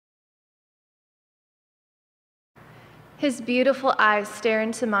His beautiful eyes stare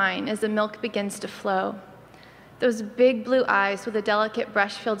into mine as the milk begins to flow. Those big blue eyes with the delicate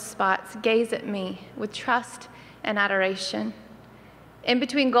brush-filled spots gaze at me with trust and adoration. In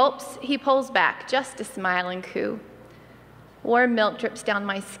between gulps, he pulls back just to smile and coo. Warm milk drips down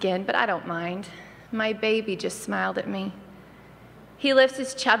my skin, but I don't mind. My baby just smiled at me. He lifts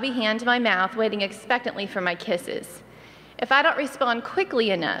his chubby hand to my mouth, waiting expectantly for my kisses. If I don't respond quickly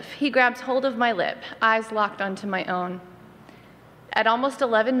enough, he grabs hold of my lip, eyes locked onto my own. At almost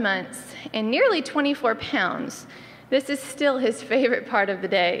 11 months and nearly 24 pounds, this is still his favorite part of the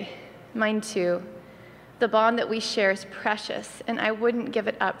day. Mine too. The bond that we share is precious, and I wouldn't give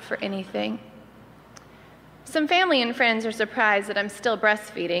it up for anything. Some family and friends are surprised that I'm still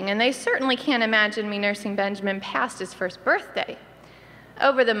breastfeeding, and they certainly can't imagine me nursing Benjamin past his first birthday.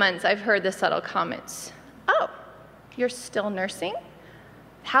 Over the months, I've heard the subtle comments. "Oh, you're still nursing?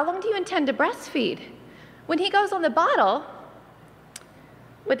 How long do you intend to breastfeed? When he goes on the bottle..."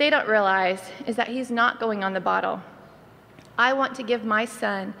 What they don't realize is that he's not going on the bottle. I want to give my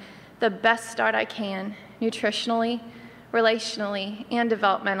son the best start I can, nutritionally, relationally, and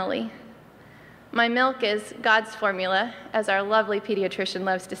developmentally. My milk is God's formula, as our lovely pediatrician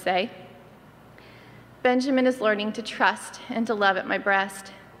loves to say. Benjamin is learning to trust and to love at my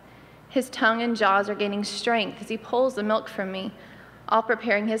breast. His tongue and jaws are gaining strength as he pulls the milk from me, all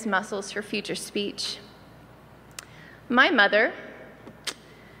preparing his muscles for future speech. My mother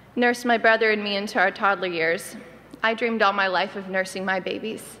nursed my brother and me into our toddler years. I dreamed all my life of nursing my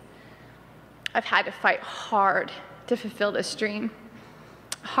babies. I've had to fight hard to fulfill this dream,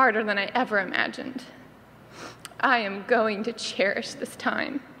 harder than I ever imagined. I am going to cherish this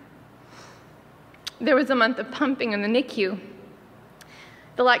time. There was a month of pumping in the NICU.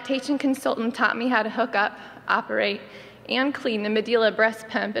 The lactation consultant taught me how to hook up, operate, and clean the Medela breast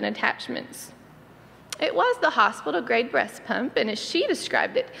pump and attachments. It was the hospital-grade breast pump, and as she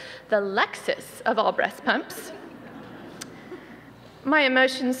described it, the Lexus of all breast pumps. My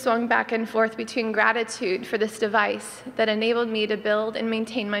emotions swung back and forth between gratitude for this device that enabled me to build and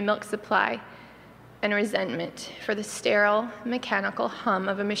maintain my milk supply, and resentment for the sterile, mechanical hum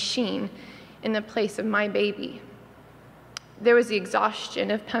of a machine in the place of my baby. There was the exhaustion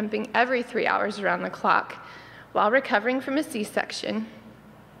of pumping every 3 hours around the clock while recovering from a C-section,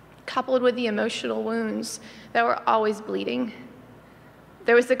 coupled with the emotional wounds that were always bleeding.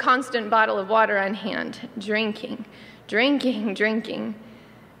 There was the constant bottle of water on hand, drinking.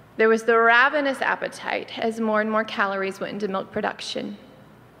 There was the ravenous appetite as more and more calories went into milk production.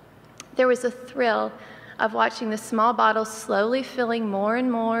 There was the thrill of watching the small bottles slowly filling more and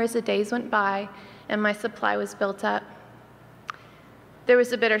more as the days went by and my supply was built up. There was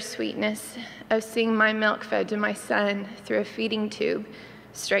the bittersweetness of seeing my milk fed to my son through a feeding tube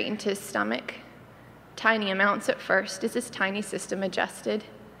straight into his stomach. Tiny amounts at first as his tiny system adjusted.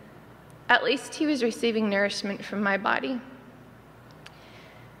 At least he was receiving nourishment from my body.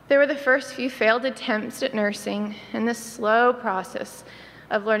 There were the first few failed attempts at nursing and the slow process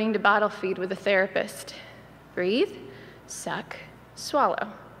of learning to bottle feed with a therapist. Breathe, suck,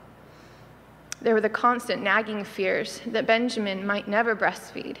 swallow. There were the constant nagging fears that Benjamin might never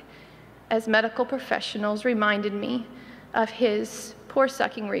breastfeed, as medical professionals reminded me of his poor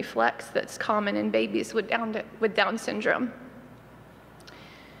sucking reflex that's common in babies with Down syndrome.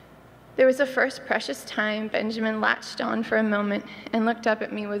 There was the first precious time Benjamin latched on for a moment and looked up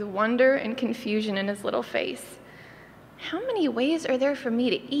at me with wonder and confusion in his little face. How many ways are there for me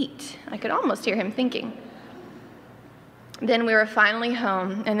to eat? I could almost hear him thinking. Then we were finally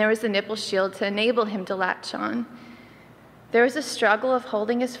home, and there was the nipple shield to enable him to latch on. There was a struggle of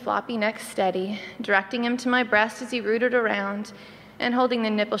holding his floppy neck steady, directing him to my breast as he rooted around, and holding the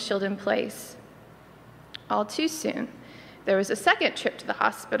nipple shield in place. All too soon, there was a second trip to the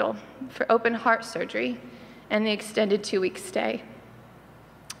hospital for open heart surgery and the extended 2-week stay.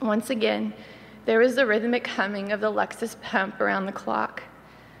 Once again, there was the rhythmic humming of the Lexus pump around the clock.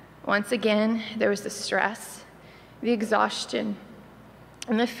 Once again, there was the stress, the exhaustion,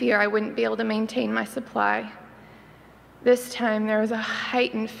 and the fear I wouldn't be able to maintain my supply. This time, there was a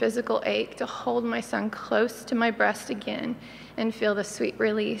heightened physical ache to hold my son close to my breast again and feel the sweet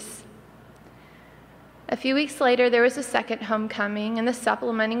release. A few weeks later, there was a second homecoming and the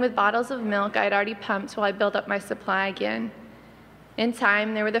supplementing with bottles of milk I had already pumped while I built up my supply again. In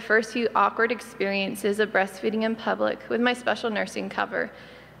time, there were the first few awkward experiences of breastfeeding in public with my special nursing cover,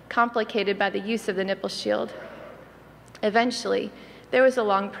 complicated by the use of the nipple shield. Eventually, there was a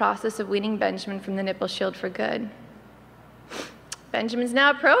long process of weaning Benjamin from the nipple shield for good. Benjamin's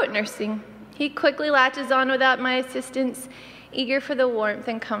now a pro at nursing. He quickly latches on without my assistance, eager for the warmth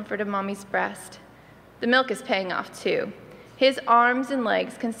and comfort of mommy's breast. The milk is paying off too. His arms and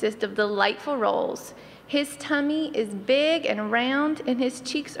legs consist of delightful rolls. His tummy is big and round, and his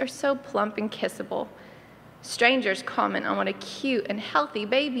cheeks are so plump and kissable. Strangers comment on what a cute and healthy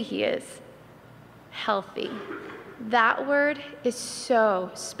baby he is. Healthy. That word is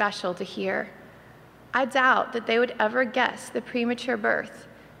so special to hear. I doubt that they would ever guess the premature birth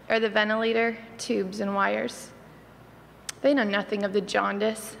or the ventilator, tubes, and wires. They know nothing of the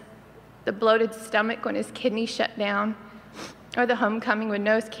jaundice, the bloated stomach when his kidneys shut down, or the homecoming with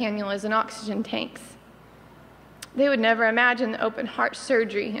nose cannulas and oxygen tanks. They would never imagine the open heart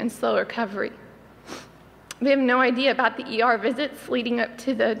surgery and slow recovery. They have no idea about the ER visits leading up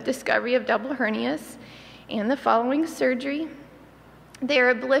to the discovery of double hernias and the following surgery. They are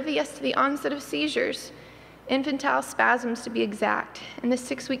oblivious to the onset of seizures, infantile spasms to be exact, and the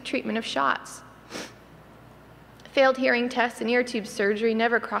 6-week treatment of shots. Failed hearing tests and ear tube surgery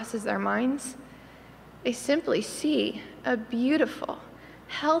never crosses their minds. They simply see a beautiful,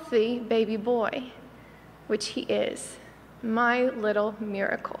 healthy baby boy, which he is, my little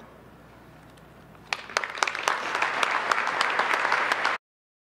miracle.